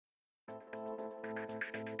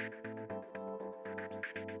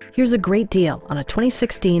Here's a great deal on a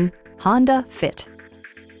 2016 Honda Fit.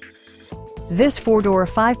 This four-door,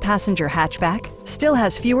 five-passenger hatchback still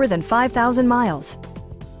has fewer than 5,000 miles.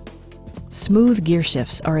 Smooth gear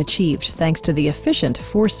shifts are achieved thanks to the efficient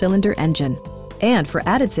four-cylinder engine. And for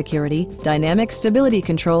added security, dynamic stability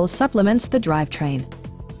control supplements the drivetrain.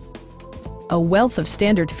 A wealth of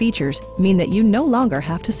standard features mean that you no longer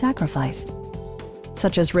have to sacrifice,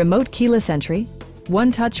 such as remote keyless entry,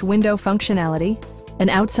 one-touch window functionality, an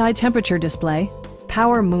outside temperature display,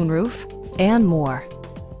 power moonroof, and more.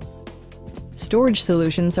 Storage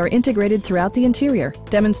solutions are integrated throughout the interior,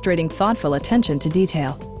 demonstrating thoughtful attention to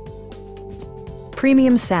detail.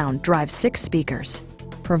 Premium sound drives 6 speakers,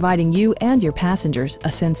 providing you and your passengers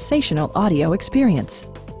a sensational audio experience.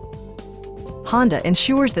 Honda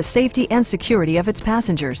ensures the safety and security of its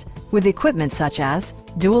passengers with equipment such as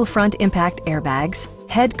dual front impact airbags,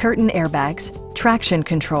 head curtain airbags, traction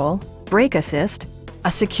control, brake assist,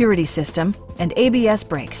 a security system, and ABS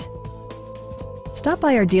brakes. Stop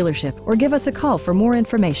by our dealership or give us a call for more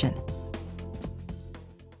information.